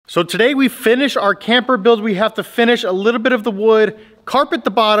So today we finish our camper build. We have to finish a little bit of the wood, carpet the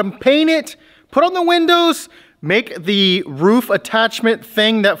bottom, paint it, put on the windows, make the roof attachment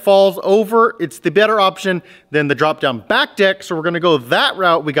thing that falls over. It's the better option than the drop down back deck. So we're gonna go that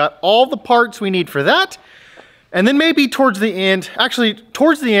route. We got all the parts we need for that. And then maybe towards the end,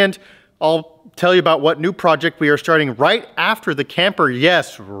 I'll tell you about what new project we are starting right after the camper.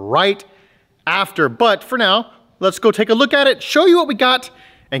 Yes, right after. But for now, let's go take a look at it, show you what we got,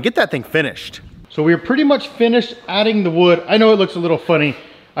 and get that thing finished. So we are pretty much finished adding the wood. I know it looks a little funny.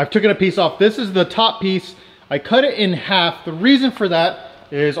 I've taken a piece off. This is the top piece. I cut it in half. The reason for that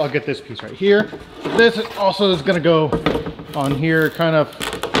is I'll get this piece right here. This also is gonna go on here, kind of,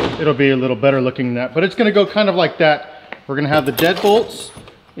 it'll be a little better looking than that, but it's gonna go kind of like that. We're gonna have the deadbolts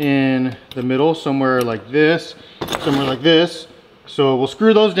in the middle, somewhere like this, somewhere like this. So we'll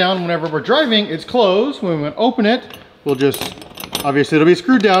screw those down whenever we're driving. It's closed. When we open it, we'll just, obviously it'll be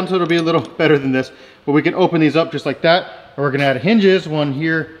screwed down, so it'll be a little better than this, but we can open these up just like that. And we're gonna add hinges, one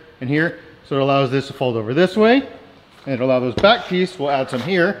here and here. So it allows this to fold over this way, and it'll allow those back piece, we'll add some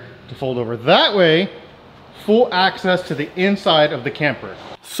here, to fold over that way. Full access to the inside of the camper.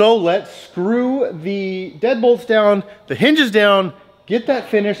 So let's screw the deadbolts down, the hinges down, get that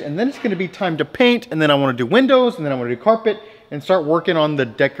finished, and then it's gonna be time to paint, and then I wanna do windows, and then I wanna do carpet, and start working on the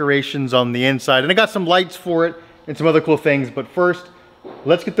decorations on the inside. And I got some lights for it, and some other cool things, but first,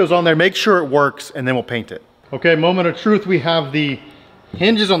 let's get those on there, make sure it works, and then we'll paint it. Okay, moment of truth, we have the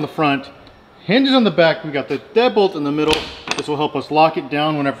hinges on the front, hinges on the back, we got the deadbolt in the middle. This will help us lock it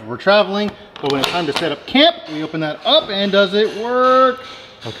down whenever we're traveling. But when it's time to set up camp, we open that up, and does it work?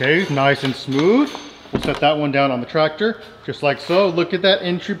 Okay, nice and smooth. We'll set that one down on the tractor, just like so. Look at that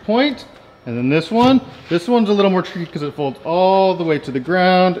entry point. And then this one's a little more tricky because it folds all the way to the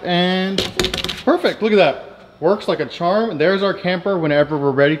ground, and perfect, look at that. Works like a charm. There's our camper whenever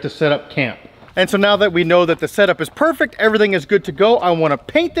we're ready to set up camp. And so now that we know that the setup is perfect, everything is good to go, I wanna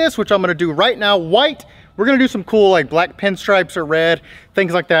paint this, which I'm gonna do right now, white. We're gonna do some cool like black pinstripes or red,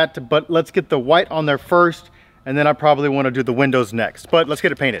 things like that, but let's get the white on there first, and then I probably wanna do the windows next, but let's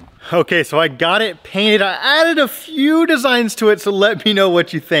get it painted. Okay, so I got it painted. I added a few designs to it, so let me know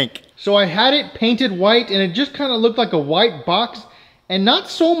what you think. So I had it painted white, and it just kind of looked like a white box, and not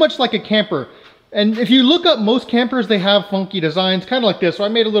so much like a camper. And if you look up most campers, they have funky designs, kind of like this. So I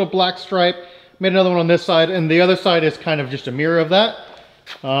made a little black stripe, made another one on this side, and the other side is kind of just a mirror of that.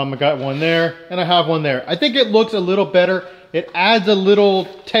 I got one there, and I have one there. I think it looks a little better. It adds a little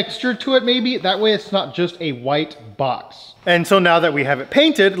texture to it maybe. That way it's not just a white box. And so now that we have it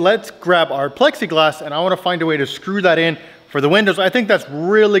painted, let's grab our plexiglass, and I wanna find a way to screw that in for the windows. I think that's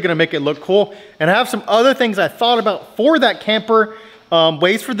really gonna make it look cool. And I have some other things I thought about for that camper,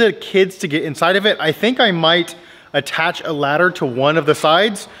 ways for the kids to get inside of it. I think I might attach a ladder to one of the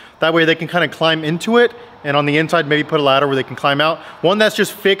sides. That way they can kind of climb into it, and on the inside maybe put a ladder where they can climb out. One that's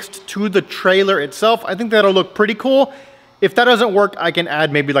just fixed to the trailer itself. I think that'll look pretty cool. If that doesn't work, I can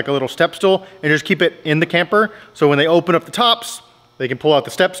add maybe like a little step stool and just keep it in the camper. So when they open up the tops, they can pull out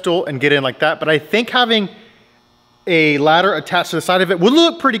the step stool and get in like that. But I think having a ladder attached to the side of it would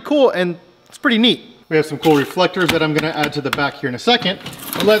look pretty cool, and it's pretty neat. We have some cool reflectors that I'm gonna add to the back here in a second.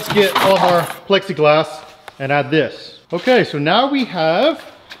 But let's get all of our plexiglass and add this. Okay, so now we have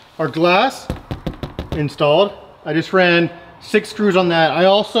our glass installed. I just ran 6 screws on that. I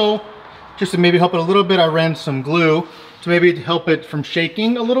also, just to maybe help it a little bit, I ran some glue to maybe help it from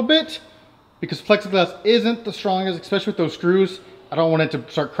shaking a little bit, because plexiglass isn't the strongest, especially with those screws. I don't want it to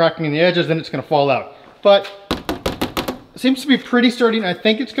start cracking in the edges, then it's gonna fall out. But it seems to be pretty sturdy, and I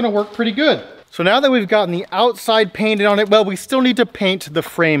think it's gonna work pretty good. So now that we've gotten the outside painted on it, well, we still need to paint the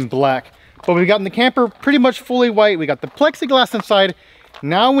frame black, but we've gotten the camper pretty much fully white. We got the plexiglass inside.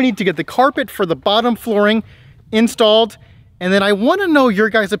 Now we need to get the carpet for the bottom flooring installed. And then I wanna know your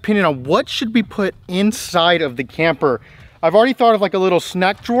guys' opinion on what should be put inside of the camper. I've already thought of like a little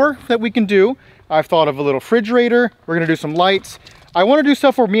snack drawer that we can do. I've thought of a little refrigerator. We're gonna do some lights. I wanna do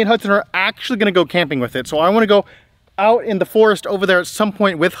stuff where me and Hudson are actually gonna go camping with it. So I wanna go out in the forest over there at some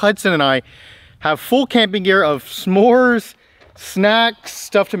point with Hudson and I, have full camping gear of s'mores, snacks,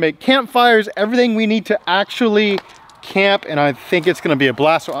 stuff to make campfires, everything we need to actually camp, and I think it's gonna be a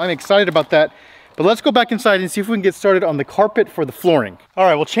blast, so I'm excited about that. But let's go back inside and see if we can get started on the carpet for the flooring. All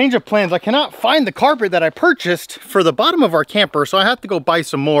right, well, change of plans. I cannot find the carpet that I purchased for the bottom of our camper, so I have to go buy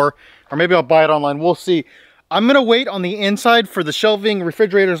some more, or maybe I'll buy it online, we'll see. I'm gonna wait on the inside for the shelving,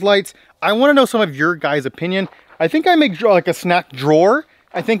 refrigerators, lights. I wanna know some of your guys' opinion. I think I make like a snack drawer,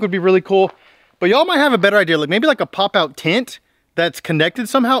 I think would be really cool. But y'all might have a better idea, like maybe like a pop-out tent that's connected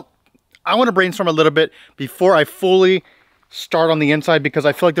somehow. I wanna brainstorm a little bit before I fully start on the inside because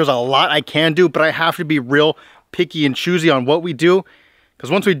I feel like there's a lot I can do, but I have to be real picky and choosy on what we do. Because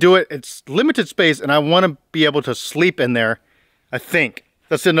once we do it, it's limited space and I want to be able to sleep in there, I think.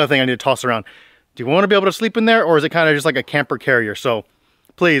 That's another thing I need to toss around. Do you want to be able to sleep in there, or is it kind of just like a camper carrier? So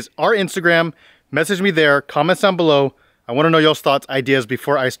please, our Instagram, message me there, comments down below. I want to know y'all's thoughts, ideas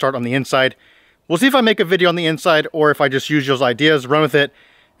before I start on the inside. We'll see if I make a video on the inside or if I just use y'all's ideas, run with it,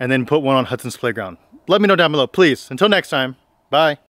 and then put one on Hudson's playground. Let me know down below, please. Until next time, bye.